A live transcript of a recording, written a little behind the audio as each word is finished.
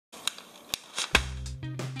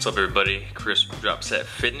What's up everybody, Chris from Drop Set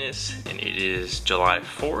Fitness, and it is July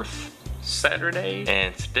 4th, Saturday,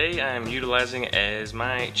 and today I am utilizing it as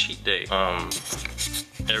my cheat day.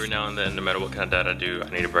 Every now and then, no matter what kind of diet I do, I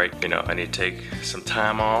need a break. You know, I need to take some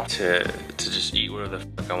time off to just eat whatever the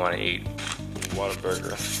fuck I want to eat.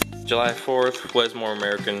 Whataburger. July 4th was more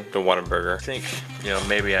American than Whataburger. I think, you know,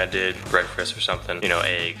 maybe I did breakfast or something. You know,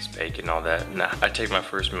 eggs, bacon, all that. Nah, I take my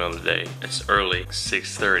first meal of the day. It's early,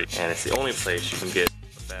 6:30, and it's the only place you can get a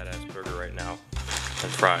badass burger right now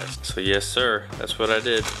and fries. So yes, sir, that's what I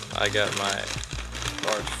did. I got my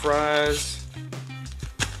large fries.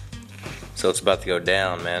 So it's about to go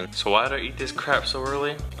down, man. So why do I eat this crap so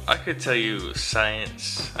early? I could tell you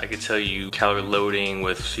science, I could tell you calorie loading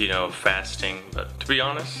with, you know, fasting, but to be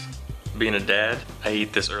honest, being a dad, I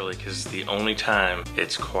eat this early because it's the only time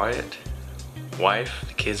it's quiet, wife,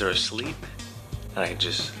 the kids are asleep, and I can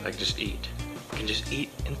just eat. I can just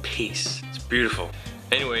eat in peace. It's beautiful.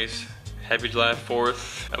 Anyways, happy July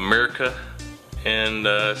 4th, America, and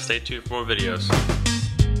stay tuned for more videos.